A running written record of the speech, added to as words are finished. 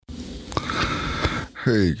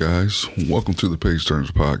Hey guys, welcome to the Page Turners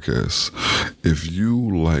Podcast. If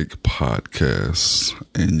you like podcasts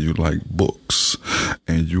and you like books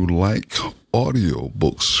and you like audio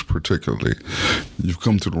books particularly, you've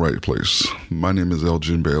come to the right place. My name is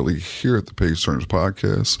Elgin Bailey. Here at the Page Turners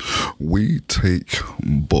Podcast, we take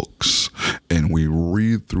books and we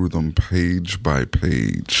read through them page by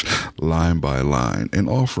page, line by line, and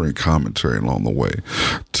offering commentary along the way.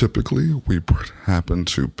 Typically, we happen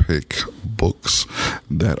to pick books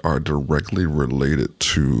that are directly related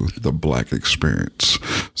to the Black experience.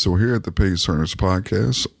 So here at the Page Turners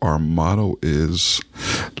Podcast, our motto is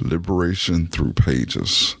liberation through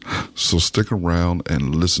pages. So stick around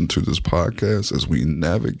and listen to this podcast as we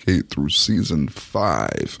navigate through season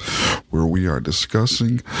 5, where we are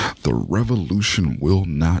discussing the revolution will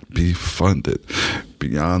not be funded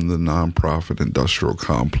beyond the nonprofit industrial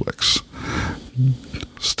complex.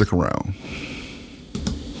 Stick around.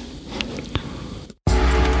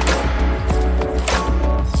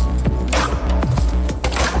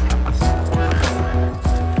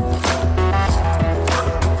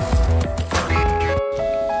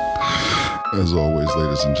 As always,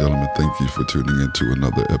 ladies and gentlemen, thank you for tuning into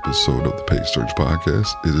another episode of the Page Turners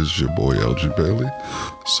Podcast. It is your boy, Elgin Bailey.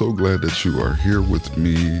 So glad that you are here with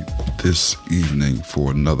me this evening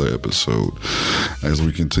for another episode as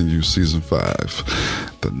we continue season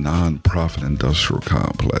 5, the nonprofit industrial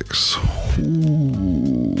complex.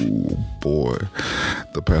 Ooh, boy.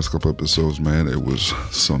 The past couple episodes, man, it was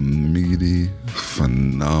some meaty,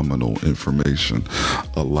 phenomenal information.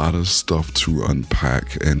 A lot of stuff to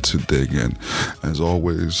unpack and to dig in. As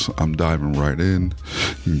always, I'm diving right in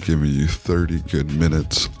and giving you 30 good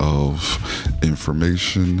minutes of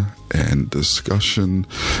information and discussion.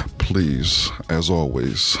 Please, as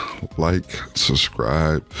always, like,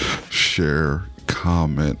 subscribe, share,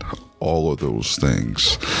 comment, all of those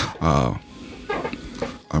things.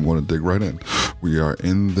 I'm going to dig right in. We are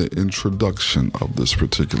in the introduction of this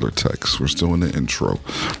particular text. We're still in the intro.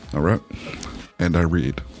 All right? And I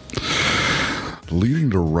read. Leading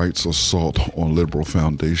the rights assault on liberal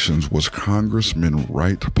foundations was Congressman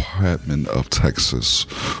Wright Patman of Texas,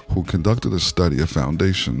 who conducted a study of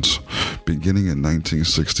foundations beginning in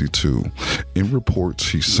 1962. In reports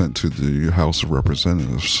he sent to the House of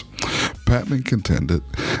Representatives, Patman contended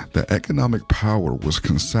that economic power was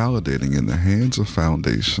consolidating in the hands of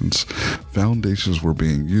foundations. Foundations were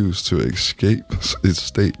being used to escape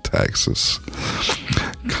estate taxes,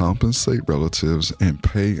 compensate relatives, and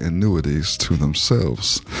pay annuities to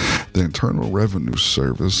themselves. The Internal Revenue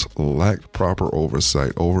Service lacked proper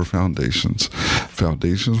oversight over foundations.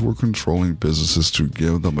 Foundations were controlling businesses to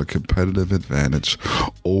give them a competitive advantage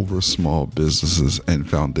over small businesses, and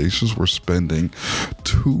foundations were spending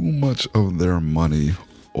too much of their money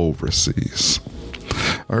overseas.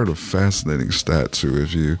 I heard a fascinating stat too.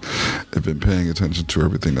 If you have been paying attention to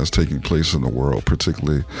everything that's taking place in the world,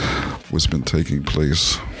 particularly what's been taking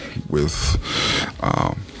place with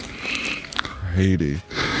Haiti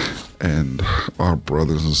and our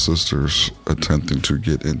brothers and sisters attempting to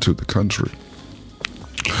get into the country.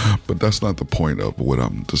 But that's not the point of what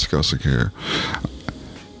I'm discussing here.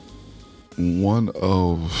 One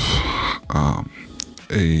of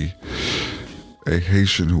a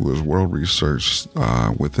Haitian who is well researched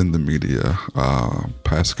within the media,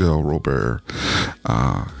 Pascal Robert,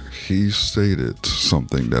 he stated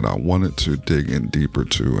something that I wanted to dig in deeper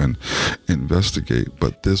to and investigate,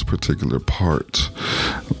 but this particular part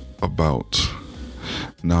about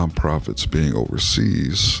nonprofits being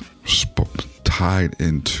overseas tied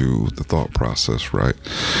into the thought process, right?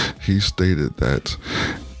 He stated that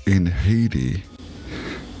in Haiti,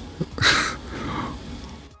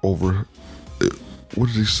 over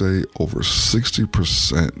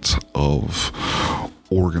 60% of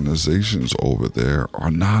organizations over there are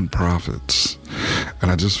nonprofits.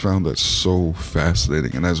 And I just found that so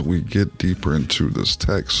fascinating. And as we get deeper into this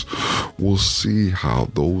text, we'll see how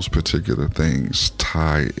those particular things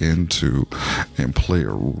tie into and play a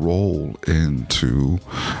role into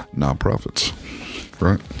nonprofits.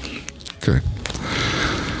 Right? Okay.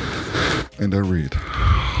 And I read.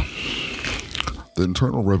 The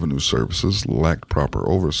Internal Revenue Services lacked proper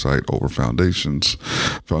oversight over foundations.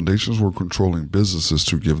 Foundations were controlling businesses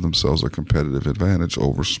to give themselves a competitive advantage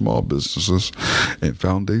over small businesses, and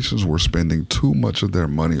foundations were spending too much of their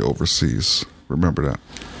money overseas. Remember that.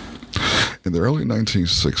 In the early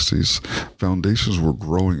 1960s, foundations were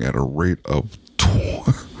growing at a rate of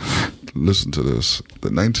listen to this. The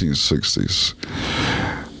 1960s,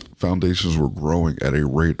 foundations were growing at a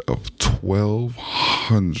rate of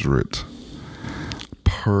 1,200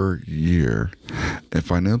 per year, and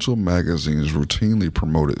financial magazines routinely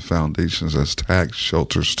promoted foundations as tax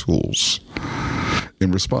shelters tools.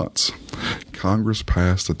 In response, Congress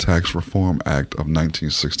passed the Tax Reform Act of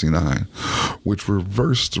 1969, which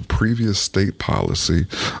reversed the previous state policy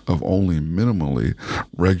of only minimally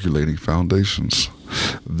regulating foundations.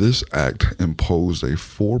 This act imposed a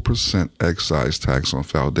 4% excise tax on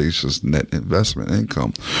foundations' net investment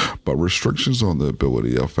income, but restrictions on the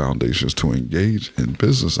ability of foundations to engage in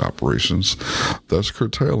business operations, thus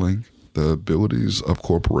curtailing the abilities of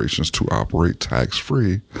corporations to operate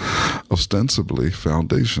tax-free, ostensibly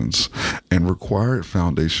foundations, and required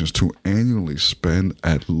foundations to annually spend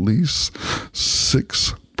at least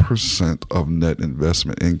 6% of net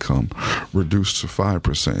investment income, reduced to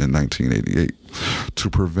 5% in 1988, to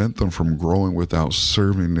prevent them from growing without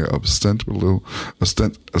serving their ostensible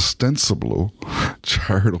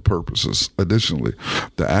charitable purposes. Additionally,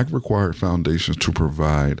 the act required foundations to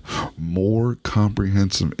provide more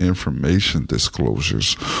comprehensive information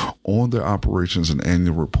disclosures on their operations and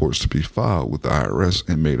annual reports to be filed with the IRS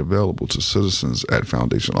and made available to citizens at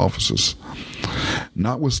foundation offices.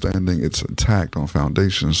 Notwithstanding its attack on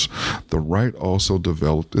foundations, the right also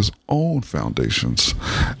developed its own foundations.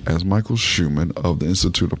 As Michael Schumann of the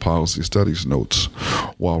Institute of Policy Studies notes,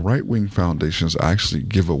 while right-wing foundations actually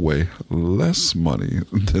give away less money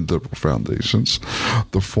than liberal foundations,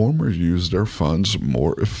 the former use their funds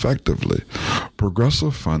more effectively.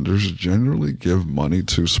 Progressive funders generally give money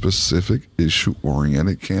to specific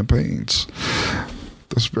issue-oriented campaigns.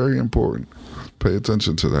 That's very important. Pay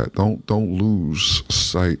attention to that. Don't lose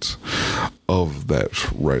sight of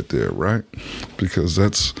that right there, right? Because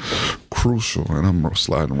that's crucial, and I'm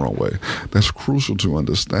sliding the wrong way. That's crucial to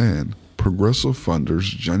understand. Progressive funders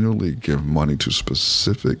generally give money to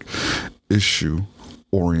specific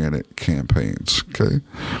issue-oriented campaigns, okay?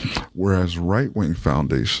 Whereas right-wing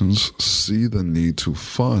foundations see the need to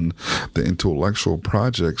fund the intellectual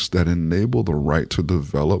projects that enable the right to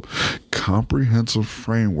develop comprehensive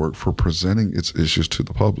framework for presenting its issues to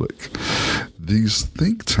the public. These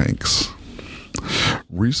think tanks,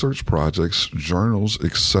 research projects, journals,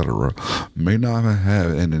 etc., may not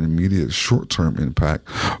have an immediate short-term impact,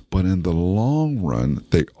 but in the long run,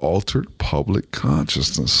 they altered public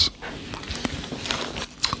consciousness.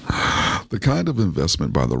 The kind of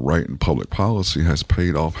investment by the right in public policy has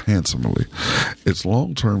paid off handsomely. Its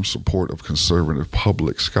long-term support of conservative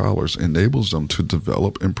public scholars enables them to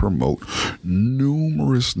develop and promote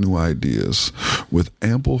numerous new ideas. With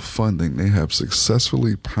ample funding, they have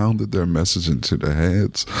successfully pounded their message into the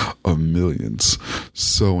heads of millions,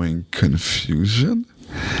 sowing confusion,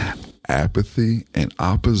 apathy, and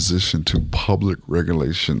opposition to public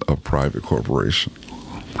regulation of private corporations.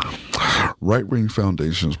 Right-wing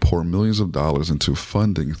foundations pour millions of dollars into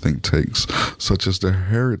funding think tanks such as the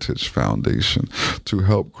Heritage Foundation to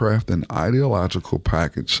help craft an ideological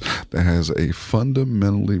package that has a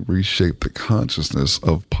fundamentally reshaped the consciousness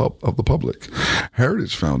of the public.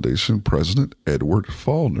 Heritage Foundation President Edward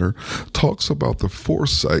Faulkner talks about the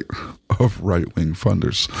foresight of right-wing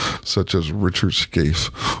funders, such as Richard Scaife,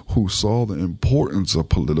 who saw the importance of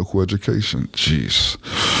political education.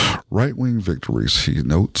 Right-wing victories, he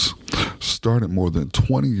notes, started more than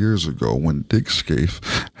 20 years ago when Dick Scaife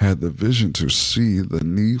had the vision to see the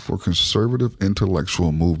need for conservative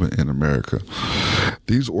intellectual movement in America.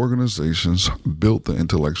 These organizations built the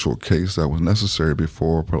intellectual case that was necessary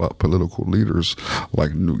before political leaders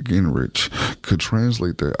like Newt Gingrich could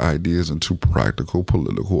translate their ideas into practical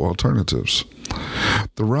political alternatives.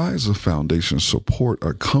 The rise of foundation support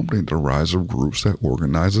accompanied the rise of groups that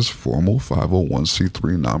organize as formal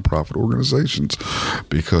 501c3 nonprofit organizations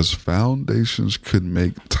because foundations could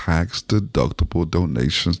make tax-deductible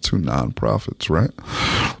donations to nonprofits, right?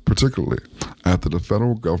 Particularly after the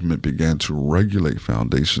federal government began to regulate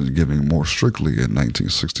foundations giving more strictly in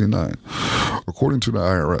 1969. According to the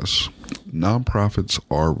IRS, nonprofits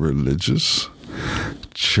are religious,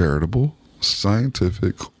 charitable,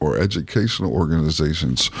 scientific, or educational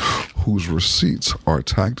organizations whose receipts are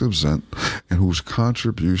tax exempt and whose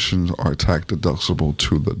contributions are tax deductible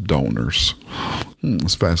to the donors.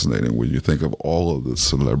 It's fascinating when you think of all of the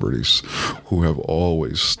celebrities who have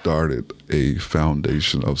always started a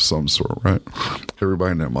foundation of some sort, right?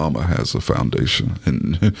 Everybody and their mama has a foundation,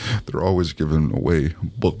 and they're always giving away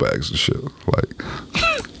book bags and shit, like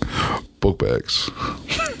book bags.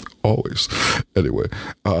 Always. Anyway,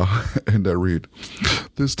 and I read,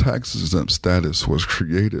 this tax-exempt status was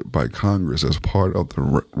created by Congress as part of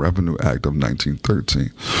the Revenue Act of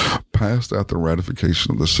 1913, passed after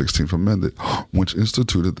ratification of the 16th Amendment, which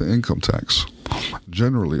instituted the income tax.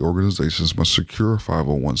 Generally, organizations must secure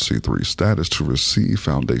 501c3 status to receive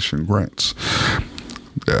foundation grants.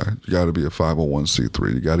 Yeah, you got to be a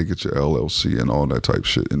 501c3. You got to get your LLC and all that type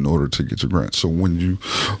shit in order to get your grant. So when you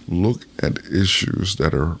look at issues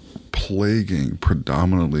that are plaguing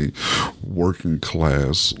predominantly working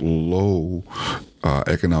class, low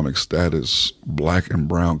economic status, black and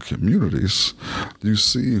brown communities, you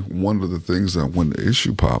see one of the things that when the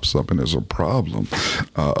issue pops up and there's a problem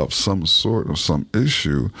of some sort or some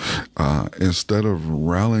issue, instead of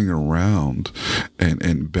rallying around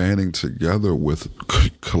and banding together with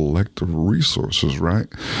collective resources, right?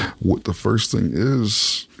 What the first thing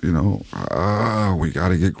is, we got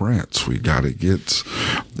to get grants. We got to get,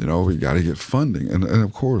 we got to get funding. And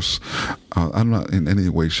of course, I'm not in any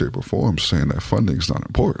way, shape, or form saying that funding is not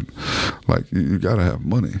important. Like, you got to have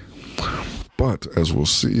money. But as we'll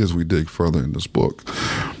see as we dig further in this book,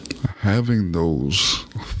 having those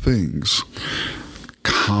things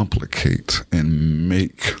complicate and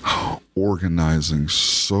make organizing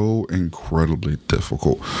so incredibly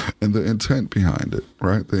difficult. And the intent behind it,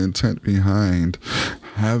 right? The intent behind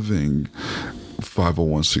having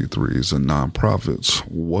 501c3s and nonprofits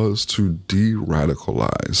was to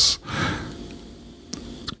de-radicalize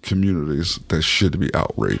communities that should be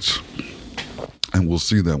outraged. And we'll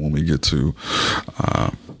see that when we get to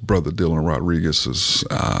Brother Dylan Rodriguez's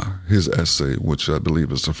his essay, which I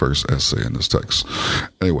believe is the first essay in this text.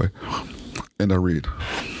 Anyway, and I read,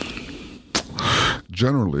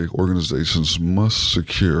 generally, organizations must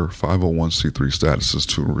secure 501c3 statuses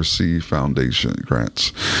to receive foundation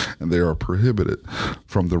grants, and they are prohibited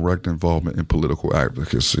from direct involvement in political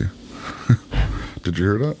advocacy. Did you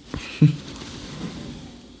hear that?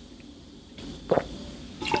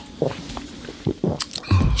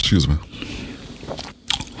 Excuse me.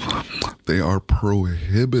 They are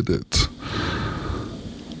prohibited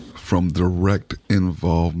from direct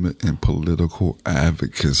involvement in political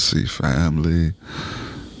advocacy, family.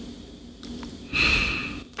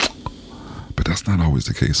 But that's not always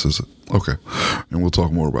the case, is it? Okay. And we'll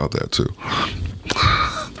talk more about that too.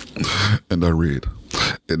 And I read,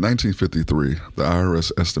 in 1953, the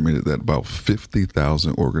IRS estimated that about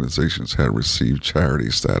 50,000 organizations had received charity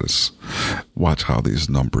status. Watch how these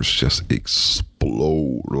numbers just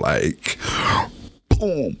explode like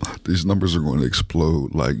boom. These numbers are going to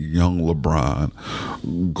explode like young LeBron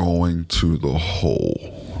going to the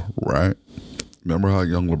hole, right? Remember how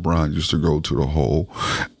young LeBron used to go to the hole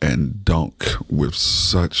and dunk with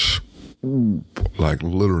such, like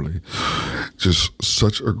literally, just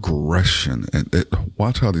such aggression. And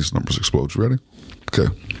watch how these numbers explode. You ready? Okay.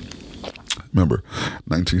 Remember,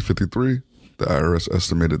 1953, the IRS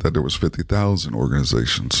estimated that there was 50,000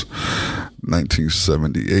 organizations.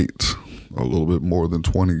 1978, a little bit more than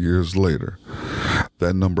 20 years later,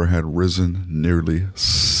 that number had risen nearly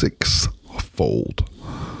sixfold.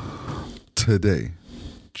 Today,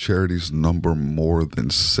 charities number more than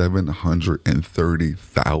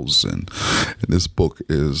 730,000. And this book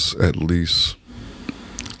is at least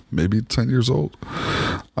maybe 10 years old.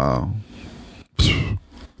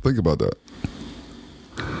 Think about that.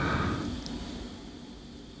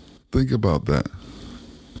 Think about that.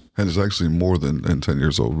 And it's actually more than 10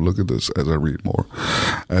 years old. Look at this as I read more.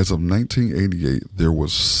 As of 1988, there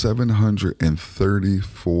was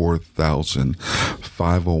 734,000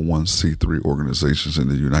 501c3 organizations in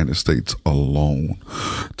the United States alone.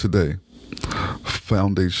 Today,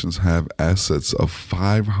 foundations have assets of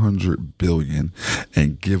 $500 billion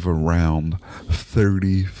and give around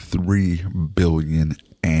 $33 billion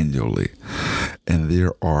annually. And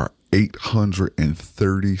there are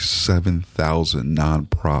 837,000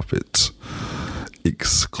 nonprofits,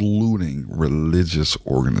 excluding religious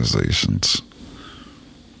organizations.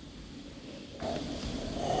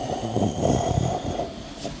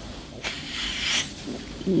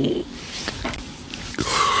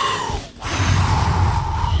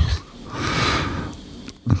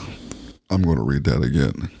 I'm going to read that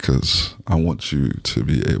again because I want you to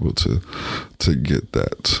be able to get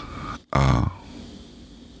that.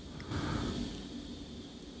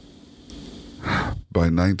 By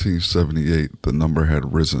 1978, the number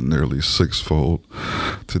had risen nearly sixfold.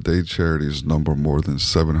 Today, charities number more than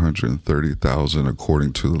 730,000,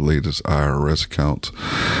 according to the latest IRS count.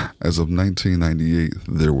 As of 1998,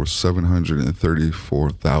 there were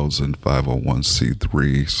 734,000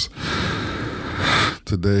 501c3s.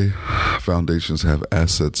 Today, foundations have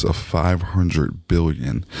assets of $500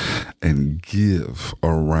 billion and give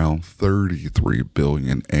around $33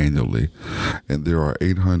 billion annually. And there are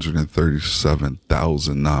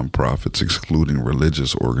 837,000 nonprofits, excluding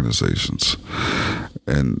religious organizations.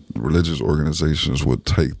 And religious organizations would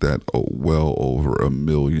take that well over 1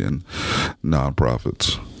 million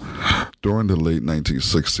nonprofits. During the late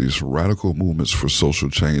 1960s, radical movements for social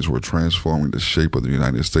change were transforming the shape of the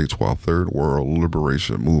United States, while Third World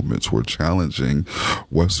liberation movements were challenging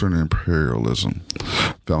Western imperialism.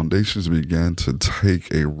 Foundations began to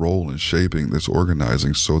take a role in shaping this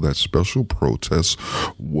organizing so that special protests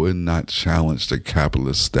would not challenge the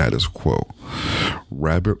capitalist status quo.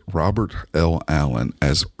 Robert L. Allen,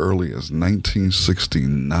 as early as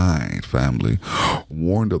 1969, family,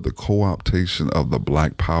 warned of the co-optation of the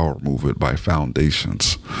Black Power movement by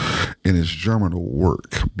foundations. In his germinal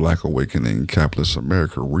work, Black Awakening Capitalist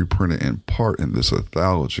America, reprinted in part in this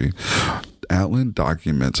anthology, Allen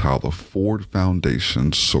documents how the Ford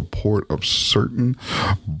Foundation's support of certain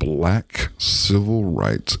Black civil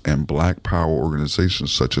rights and Black power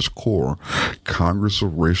organizations such as CORE, Congress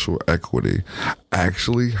of Racial Equity,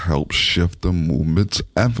 actually helped shift the movement's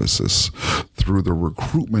emphasis through the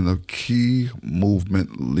recruitment of key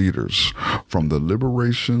movement leaders from the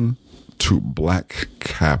liberation to Black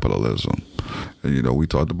capitalism. And you know, we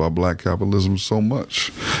talked about Black capitalism so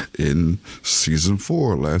much in season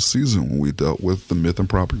 4, last season, when we dealt with the myth and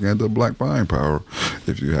propaganda of Black buying power.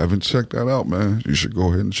 If you haven't checked that out, man, you should go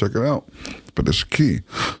ahead and check it out. But it's key.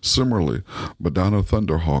 Similarly, Madonna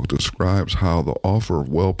Thunderhawk describes how the offer of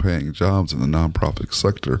well-paying jobs in the nonprofit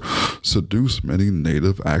sector seduced many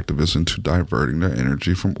Native activists into diverting their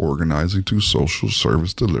energy from organizing to social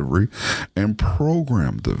service delivery and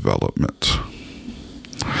program development.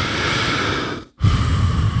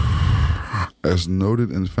 As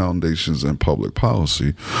noted in Foundations and Public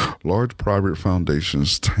Policy, large private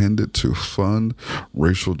foundations tended to fund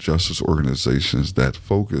racial justice organizations that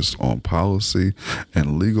focused on policy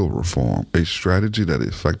and legal reform, a strategy that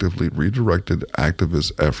effectively redirected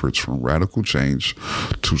activist efforts from radical change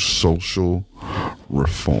to social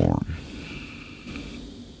reform.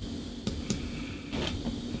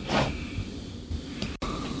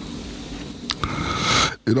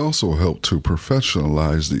 It also helped to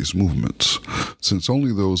professionalize these movements, since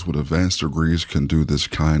only those with advanced degrees can do this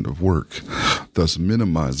kind of work, thus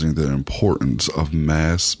minimizing the importance of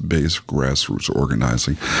mass-based grassroots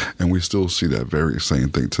organizing. And we still see that very same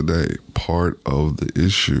thing today. Part of the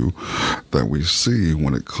issue that we see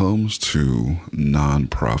when it comes to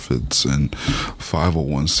nonprofits and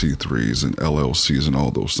 501c3s and LLCs and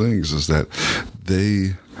all those things is that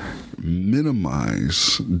they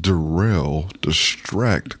minimize, derail,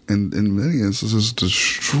 distract, and in many instances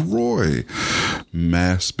destroy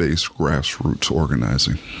mass-based grassroots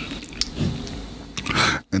organizing.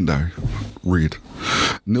 And I read,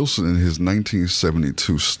 Nielsen, in his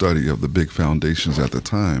 1972 study of the big foundations at the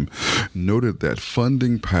time, noted that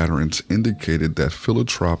funding patterns indicated that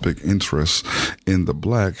philanthropic interest in the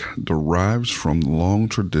Black derives from the long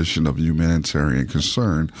tradition of humanitarian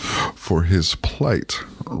concern for his plight,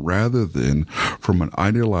 rather than from an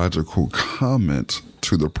ideological comment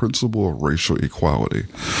to the principle of racial equality,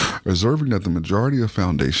 observing that the majority of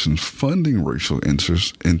foundations funding racial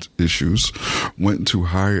issues went to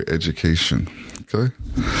higher education. Okay?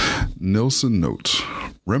 Nielsen notes,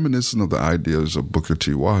 reminiscent of the ideas of Booker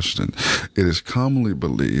T. Washington, it is commonly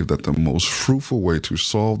believed that the most fruitful way to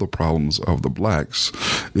solve the problems of the Blacks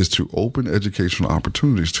is to open educational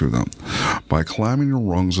opportunities to them. By climbing the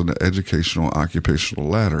rungs of the educational occupational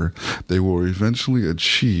ladder, they will eventually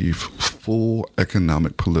achieve full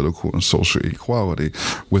economic, political, and social equality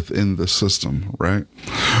within the system, right?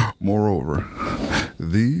 Moreover,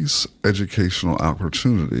 these educational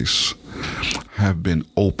opportunities have been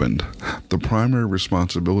opened. The primary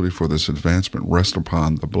responsibility for this advancement rests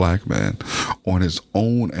upon the Black man on his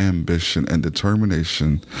own ambition and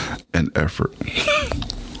determination and effort.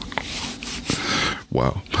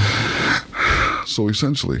 Wow. So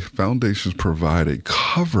essentially, foundations provide a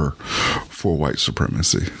cover for white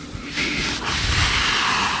supremacy.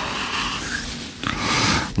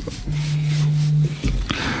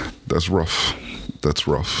 That's rough. That's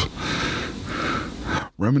rough.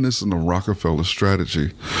 Reminiscent of Rockefeller's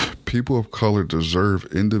strategy, people of color deserve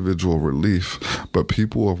individual relief, but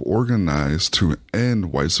people who have organized to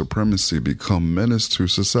end white supremacy become menace to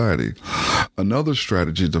society. Another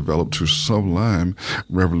strategy developed to sublime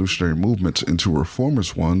revolutionary movements into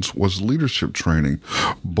reformist ones was leadership training,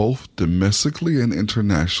 both domestically and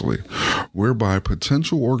internationally, whereby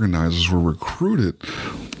potential organizers were recruited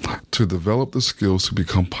to develop the skills to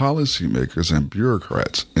become policymakers and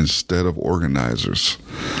bureaucrats instead of organizers.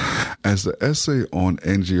 As the essay on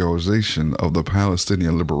NGOization of the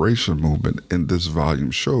Palestinian liberation movement in this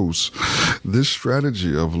volume shows, this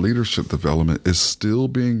strategy of leadership development is still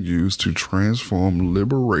being used to transform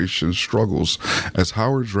liberation struggles, as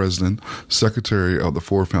Howard Dresden, secretary of the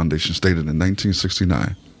Ford Foundation, stated in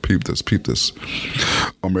 1969. Peep this.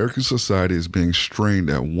 American society is being strained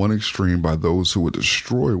at one extreme by those who would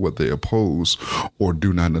destroy what they oppose or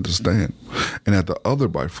do not understand, and at the other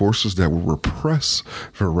by forces that will repress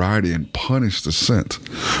variety and punish dissent.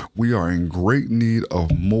 We are in great need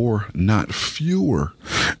of more, not fewer,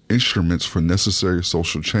 instruments for necessary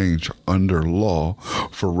social change under law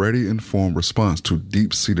for ready, informed response to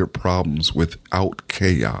deep-seated problems without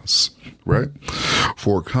chaos. Right?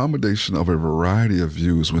 For accommodation of a variety of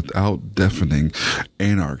views without deafening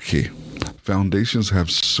anarchy. Foundations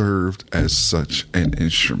have served as such an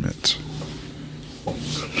instrument.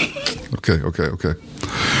 Okay.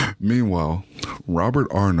 Meanwhile, Robert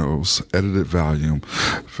Arnould's edited volume,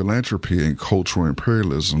 Philanthropy and Cultural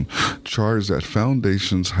Imperialism, charged that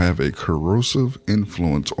foundations have a corrosive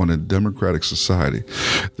influence on a democratic society.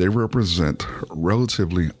 They represent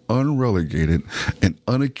relatively unrelegated and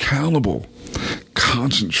unaccountable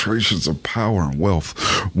concentrations of power and wealth,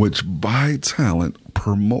 which by talent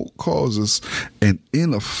promote causes and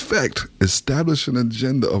in effect establish an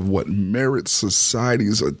agenda of what merits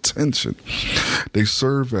society's attention. They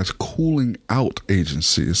serve as cooling out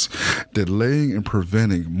agencies, delaying and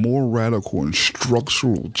preventing more radical and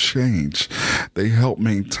structural change. They help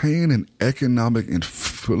maintain an economic and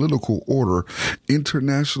political order,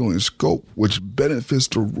 international in scope, which benefits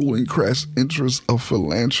the ruling class interests of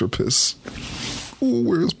philanthropists. Ooh,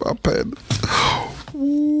 where's my pen?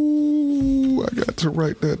 Ooh, I got to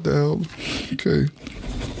write that down. Okay.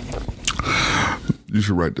 You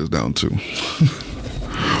should write this down too.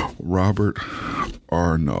 Robert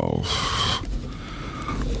Arnold.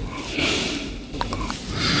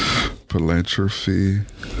 Philanthropy.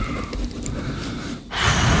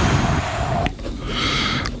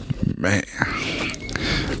 Man.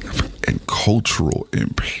 And cultural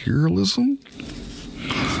imperialism?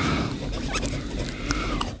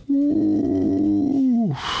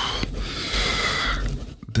 Ooh.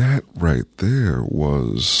 That right there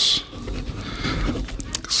was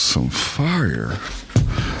some fire.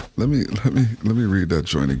 Let me read that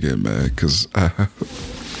joint again, man, because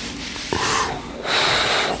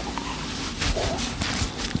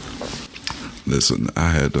listen, I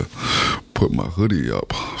had to put my hoodie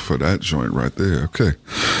up for that joint right there. Okay.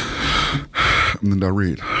 And then I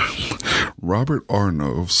read Robert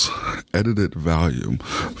Arnould's edited volume,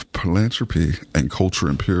 Philanthropy and Cultural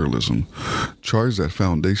Imperialism, charged that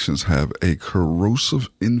foundations have a corrosive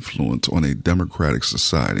influence on a democratic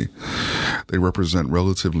society. They represent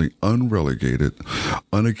relatively unrelegated,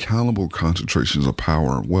 unaccountable concentrations of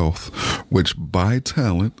power and wealth, which by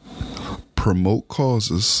talent promote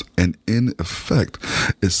causes and in effect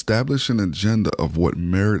establish an agenda of what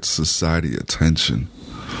merits society attention.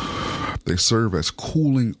 They serve as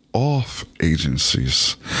cooling off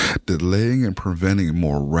agencies, delaying and preventing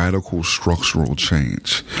more radical structural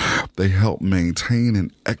change. They help maintain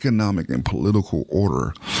an economic and political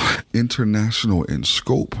order, international in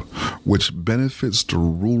scope, which benefits the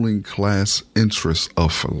ruling class interests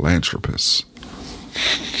of philanthropists.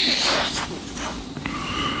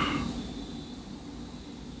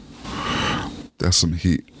 That's some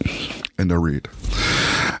heat. And I read,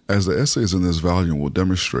 as the essays in this volume will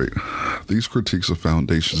demonstrate, these critiques of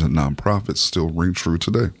foundations and nonprofits still ring true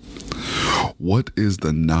today. What is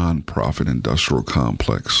the nonprofit industrial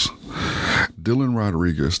complex? Dylan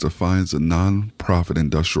Rodriguez defines the nonprofit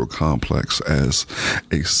industrial complex as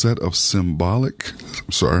a set of symbiotic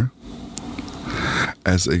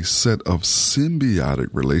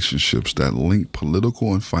relationships that link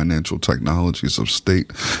political and financial technologies of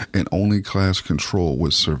state and only class control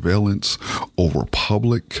with surveillance over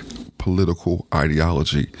public political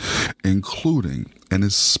ideology, including and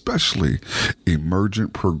especially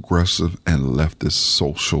emergent progressive and leftist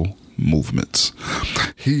social movements.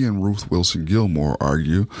 He and Ruth Wilson Gilmore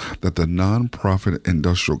argue that the nonprofit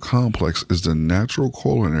industrial complex is the natural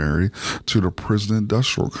corollary to the prison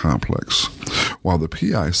industrial complex. While the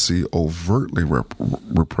PIC overtly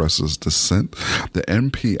represses dissent, the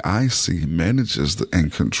NPIC manages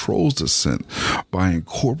and controls dissent by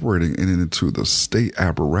incorporating it into the state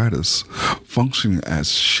apparatus, functioning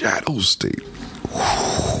as shadow state.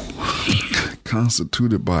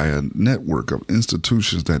 Constituted by a network of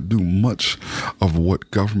institutions that do much of what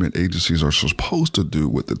government agencies are supposed to do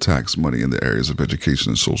with the tax money in the areas of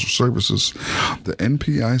education and social services, the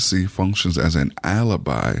NPIC functions as an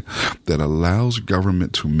alibi that allows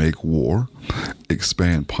government to make war,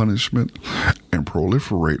 expand punishment, and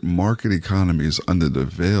proliferate market economies under the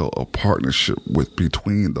veil of partnership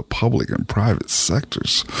between the public and private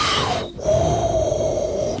sectors.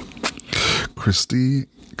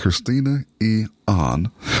 Christina E.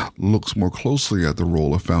 Ahn looks more closely at the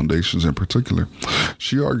role of foundations in particular.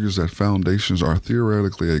 She argues that foundations are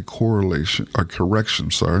theoretically a correction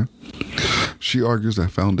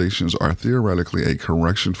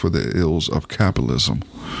for the ills of capitalism.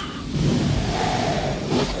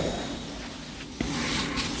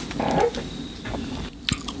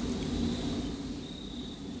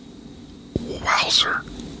 Wowzer.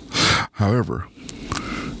 However,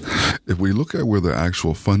 if we look at where the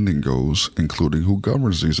actual funding goes, including who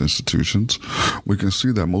governs these institutions, we can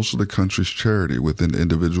see that most of the country's charity within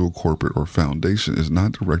individual, corporate, or foundation is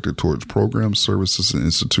not directed towards programs, services, and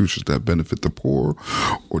institutions that benefit the poor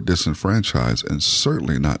or disenfranchised, and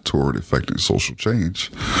certainly not toward effecting social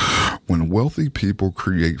change. When wealthy people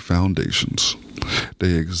create foundations,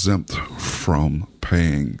 they exempt from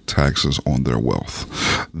paying taxes on their wealth.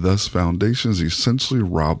 Thus, foundations essentially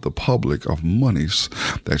rob the public of monies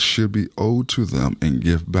that should be owed to them and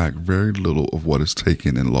give back very little of what is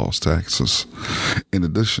taken in lost taxes. In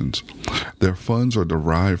addition, their funds are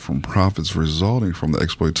derived from profits resulting from the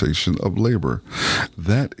exploitation of labor.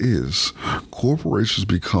 That is, corporations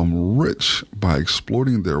become rich by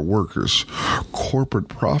exploiting their workers. Corporate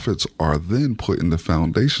profits are then put into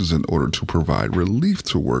foundations in order to provide relief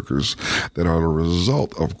to workers that are the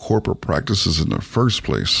result of corporate practices in the first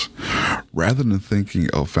place. Rather than thinking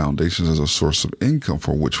of foundations as a source of income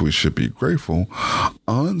for which we should be grateful,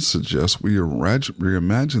 Ahn suggests we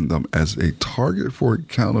reimagine them as a target for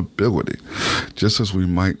accountability, just as we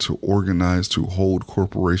might to organize to hold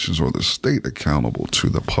corporations or the state accountable to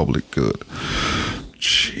the public good.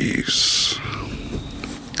 Jeez.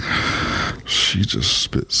 She just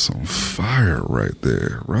spit some fire right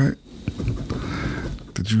there, right?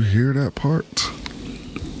 Did you hear that part?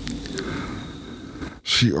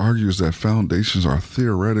 She argues that foundations are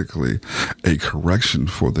theoretically a correction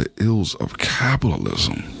for the ills of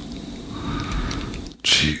capitalism.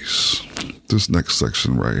 Jeez. This next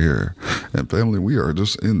section right here. And family, we are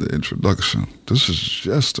just in the introduction. This is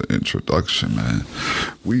just the introduction, man.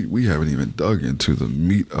 We haven't even dug into the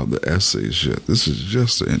meat of the essays yet. This is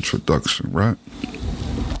just the introduction, right?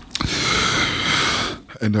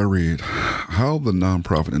 And I read, how the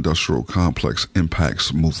nonprofit industrial complex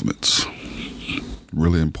impacts movements.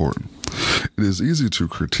 Really important. It is easy to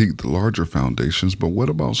critique the larger foundations, but what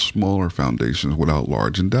about smaller foundations without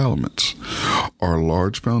large endowments? Are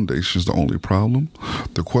large foundations the only problem?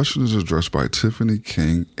 The question is addressed by Tiffany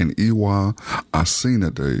King and Iwa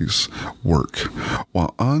Asinade's work.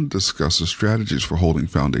 While Ahn discusses strategies for holding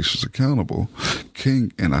foundations accountable,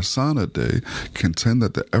 King and Asanade contend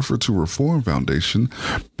that the effort to reform foundation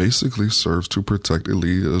basically serves to protect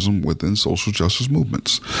elitism within social justice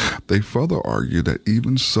movements. They further argue that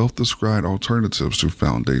even self-described alternatives to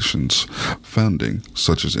foundations funding,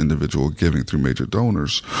 such as individual giving through major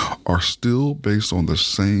donors, are still based on the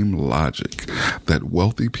same logic that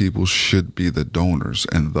wealthy people should be the donors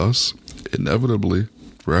and thus, inevitably,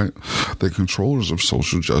 right, the controllers of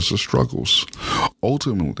social justice struggles.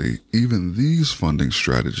 Ultimately, even these funding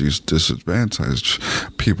strategies disadvantage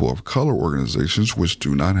people of color organizations which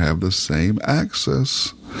do not have the same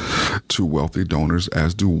access to wealthy donors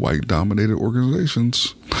as do white-dominated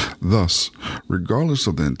organizations. Thus, regardless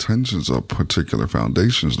of the intentions of particular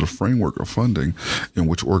foundations, the framework of funding in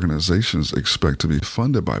which organizations expect to be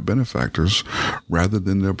funded by benefactors rather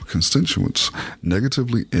than their constituents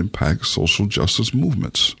negatively impacts social justice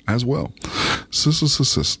movements as well. Sister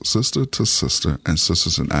to Sister and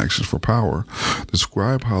Sisters in Action for Power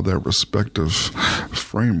describe how their respective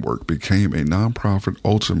framework became a nonprofit,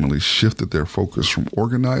 ultimately shifted their focus from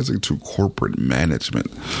organizing to corporate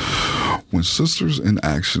management. When Sisters in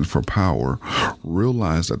Action for Power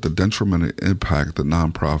realized that the detrimental impact the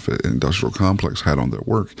nonprofit industrial complex had on their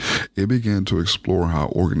work, it began to explore how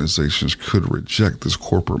organizations could reject this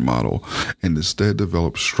corporate model and instead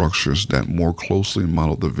develop structures that more closely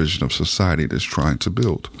model the vision of society it is trying to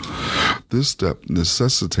build. This step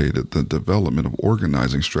necessitated the development of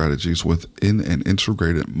organizing strategies within an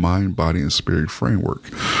integrated mind, body, and spirit framework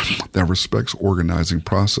that respects organizing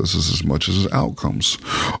processes as much as its outcomes.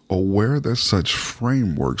 Aware that such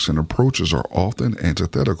frameworks and approaches are often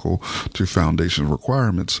antithetical to foundation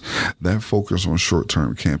requirements that focus on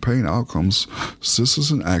short-term campaign outcomes,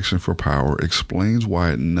 Sisters in Action for Power explains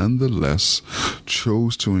why it nonetheless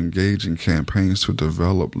chose to engage in campaigns to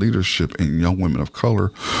develop leadership in young women of color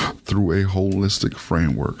through a holistic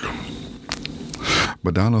framework.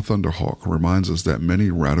 Madonna Thunderhawk reminds us that many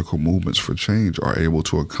radical movements for change are able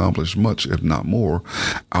to accomplish much, if not more,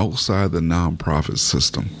 outside the nonprofit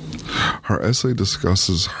system. Her essay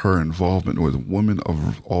discusses her involvement with Women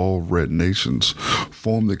of All Red Nations,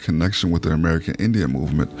 formed the connection with the American Indian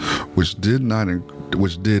movement, which did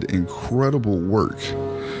incredible work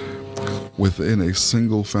within a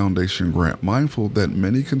single foundation grant, mindful that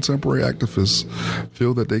many contemporary activists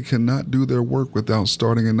feel that they cannot do their work without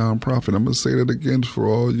starting a nonprofit. I'm going to say that again for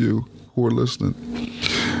all you who are listening.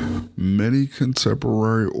 Many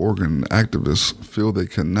contemporary activists feel they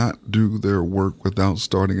cannot do their work without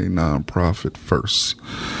starting a nonprofit first.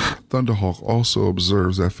 Thunderhawk also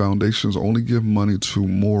observes that foundations only give money to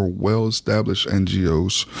more well-established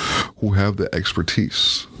NGOs who have the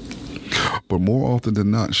expertise. But more often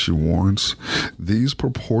than not, she warns, these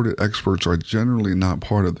purported experts are generally not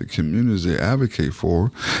part of the communities they advocate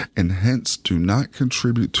for, and hence do not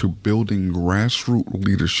contribute to building grassroots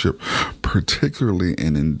leadership, particularly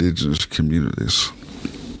in indigenous communities.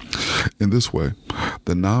 In this way,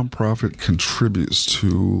 the nonprofit contributes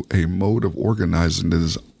to a mode of organizing that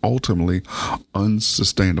is ultimately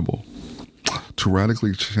unsustainable. To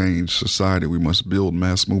radically change society, we must build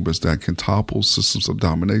mass movements that can topple systems of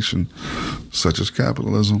domination, such as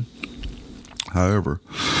capitalism. However,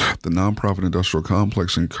 the nonprofit industrial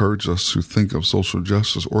complex encourages us to think of social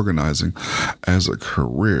justice organizing as a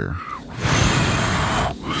career.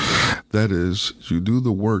 That is, you do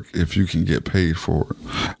the work if you can get paid for it.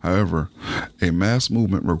 However, a mass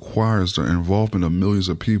movement requires the involvement of millions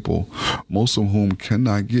of people, most of whom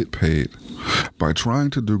cannot get paid. By trying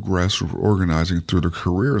to do grassroots organizing through the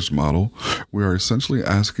careers model, we are essentially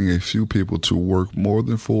asking a few people to work more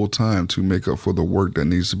than full time to make up for the work that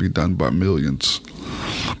needs to be done by millions.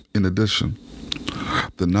 In addition,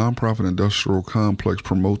 the nonprofit industrial complex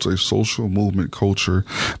promotes a social movement culture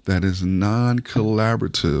that is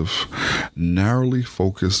non-collaborative, narrowly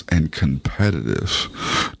focused, and competitive.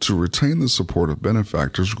 To retain the support of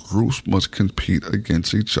benefactors, groups must compete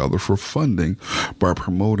against each other for funding by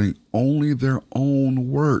promoting only their own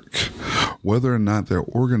work, whether or not their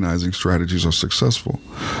organizing strategies are successful.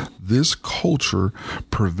 This culture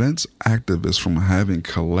prevents activists from having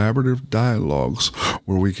collaborative dialogues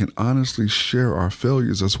where we can honestly share our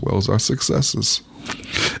failures as well as our successes.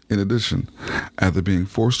 In addition, after being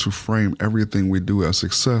forced to frame everything we do as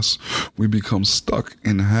success, we become stuck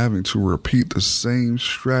in having to repeat the same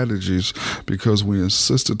strategies because we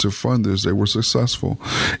insisted to funders they were successful,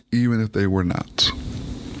 even if they were not.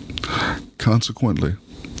 Consequently,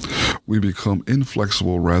 we become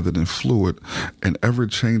inflexible rather than fluid and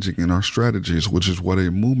ever-changing in our strategies, which is what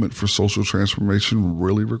a movement for social transformation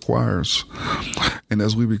really requires. And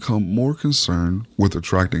as we become more concerned with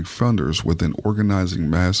attracting funders within organizing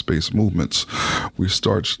mass-based movements, we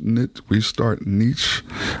start niche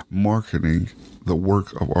marketing the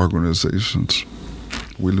work of organizations.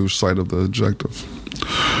 We lose sight of the objective.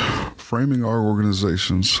 Framing our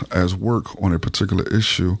organizations as work on a particular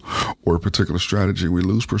issue or a particular strategy, we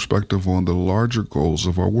lose perspective on the larger goals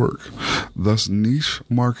of our work. Thus, niche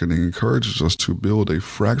marketing encourages us to build a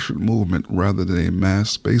fractured movement rather than a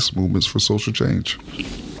mass-based movement for social change.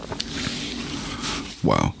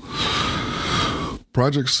 Wow.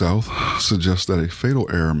 Project South suggests that a fatal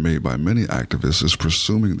error made by many activists is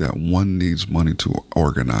presuming that one needs money to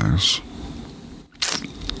organize.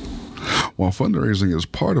 While fundraising is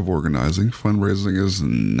part of organizing, fundraising is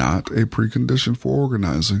not a precondition for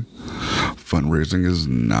organizing. Fundraising is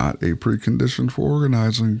not a precondition for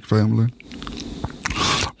organizing, family.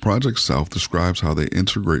 Project South describes how they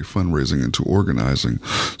integrate fundraising into organizing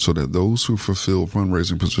so that those who fulfill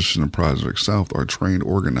fundraising positions in Project South are trained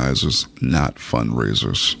organizers, not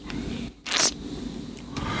fundraisers.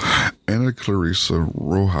 Ana Clarissa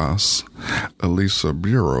Rojas, Elisa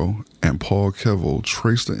Bureau, and Paul Kevel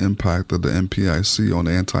trace the impact of the NPIC on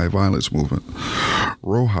the anti-violence movement.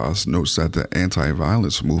 Rojas notes that the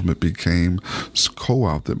anti-violence movement became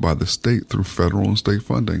co-opted by the state through federal and state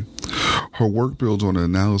funding. Her work builds on the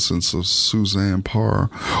analysis of Suzanne Parr,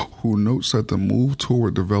 who notes that the move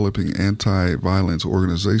toward developing anti-violence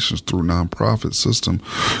organizations through nonprofit system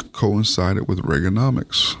coincided with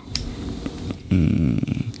Reaganomics.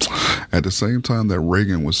 At the same time that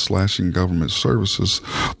Reagan was slashing government services,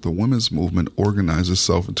 the women's movement organized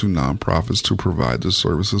itself into nonprofits to provide the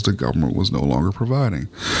services the government was no longer providing.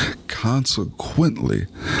 Consequently,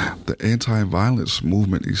 the anti-violence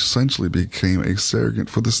movement essentially became a surrogate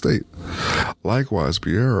for the state. Likewise,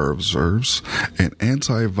 Bierra observes, an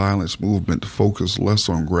anti-violence movement focused less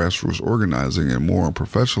on grassroots organizing and more on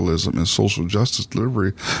professionalism and social justice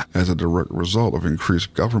delivery as a direct result of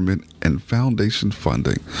increased government and foundation foundation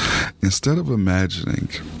funding. Instead of imagining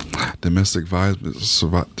domestic violence,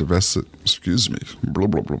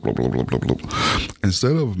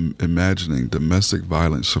 Instead of imagining domestic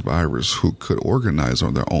violence survivors who could organize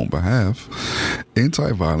on their own behalf,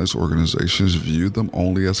 anti-violence organizations view them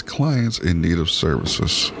only as clients in need of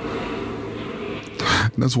services.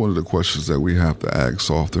 And that's one of the questions that we have to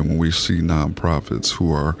ask often when we see nonprofits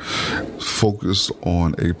who are focused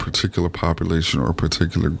on a particular population or a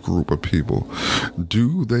particular group of people.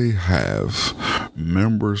 Do they have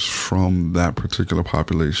members from that particular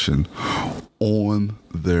population on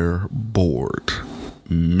their board?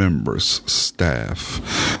 Members,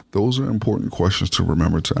 staff? Those are important questions to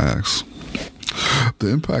remember to ask. The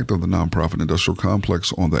impact of the nonprofit industrial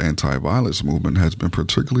complex on the anti-violence movement has been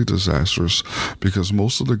particularly disastrous because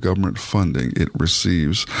most of the government funding it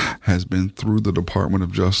receives has been through the Department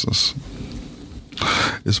of Justice,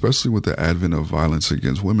 especially with the advent of Violence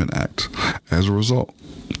Against Women Act. As a result,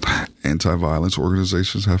 anti-violence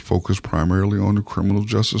organizations have focused primarily on the criminal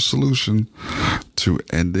justice solution to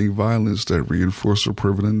ending violence that reinforces the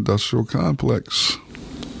private industrial complex.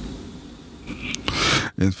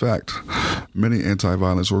 In fact, many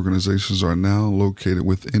anti-violence organizations are now located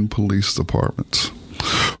within police departments.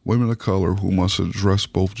 Women of color who must address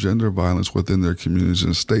both gender violence within their communities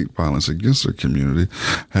and state violence against their community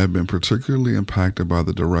have been particularly impacted by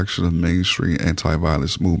the direction of mainstream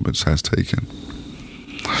anti-violence movements has taken.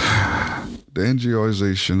 The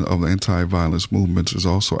NGOization of the anti-violence movements is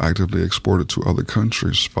also actively exported to other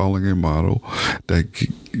countries, following a model that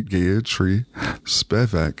Gayatri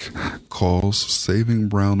Spivak calls Saving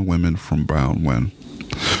Brown Women from Brown Men,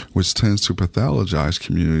 which tends to pathologize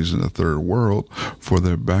communities in the third world for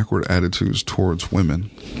their backward attitudes towards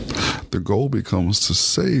women. The goal becomes to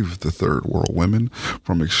save the third world women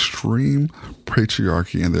from extreme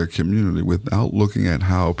patriarchy in their community without looking at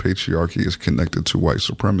how patriarchy is connected to white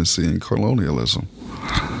supremacy and colonialism.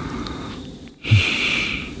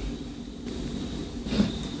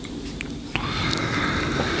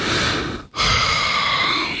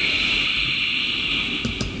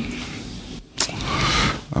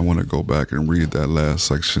 I want to go back and read that last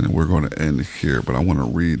section, and we're going to end here, but I want to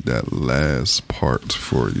read that last part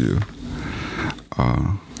for you.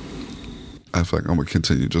 In fact, I'm going to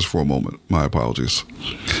continue just for a moment. My apologies.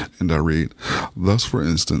 And I read, thus, for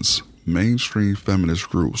instance, mainstream feminist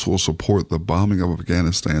groups will support the bombing of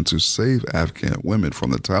Afghanistan to save Afghan women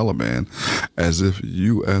from the Taliban as if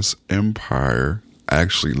U.S. empire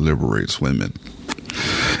actually liberates women.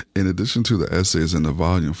 In addition to the essays in the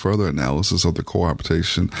volume, further analysis of the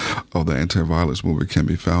cooptation of the anti-violence movement can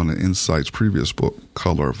be found in Insight's previous book,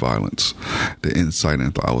 Color of Violence, the Insight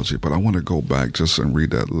Anthology. But I want to go back just and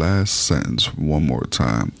read that last sentence one more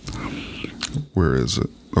time. Where is it?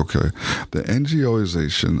 Okay. The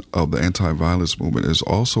NGOization of the anti-violence movement is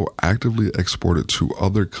also actively exported to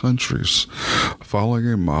other countries, following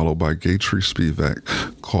a model by Gayatri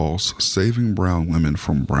Spivak calls Saving Brown Women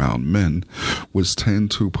from Brown Men, which tend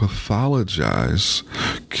to pathologize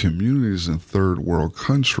communities in third world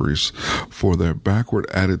countries for their backward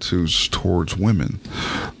attitudes towards women.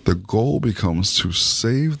 The goal becomes to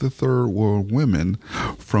save the third world women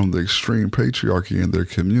from the extreme patriarchy in their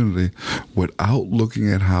community without looking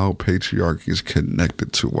at how patriarchy is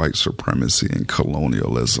connected to white supremacy and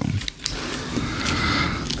colonialism.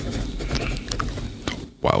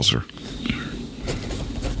 Wowzer.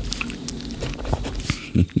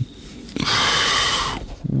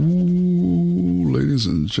 Ooh, ladies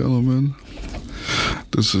and gentlemen,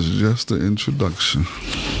 this is just the introduction.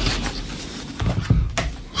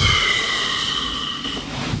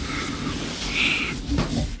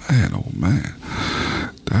 Man, oh man,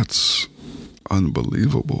 that's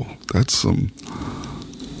unbelievable. That's some...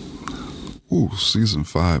 Ooh, season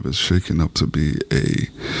 5 is shaking up to be a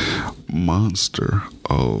monster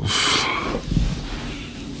of...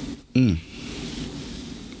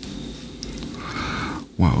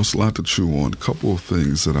 Wow, it's a lot to chew on. A couple of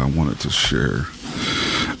things that I wanted to share.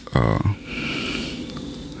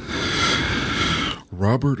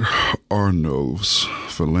 Robert Arnoux's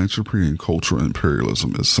Philanthropy and Cultural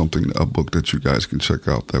Imperialism is a book that you guys can check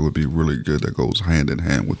out that would be really good, that goes hand in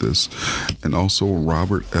hand with this. And also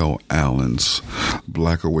Robert L. Allen's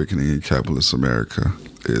Black Awakening in Capitalist America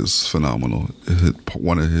is phenomenal.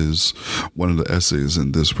 One of the essays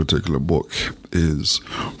in this particular book is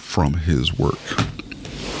from his work.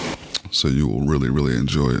 So you will really, really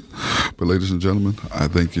enjoy it. But ladies and gentlemen, I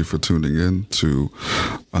thank you for tuning in to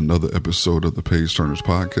another episode of the Page Turners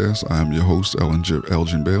Podcast. I am your host,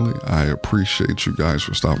 Elgin Bailey. I appreciate you guys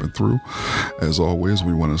for stopping through. As always,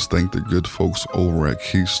 we want to thank the good folks over at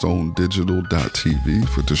KeystoneDigital.tv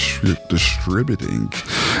for distributing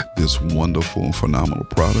this wonderful and phenomenal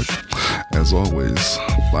product. As always,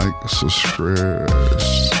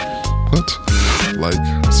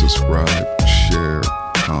 subscribe, share,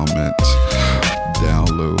 comment,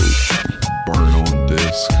 download, burn on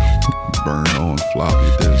disk, burn on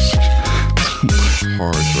floppy disk,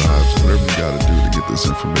 hard drives, whatever you got to do to get this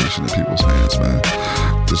information in people's hands, man.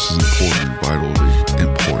 This is important, vitally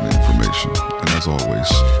important information. And as always,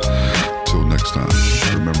 till next time,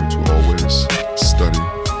 remember to always study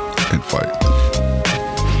and fight.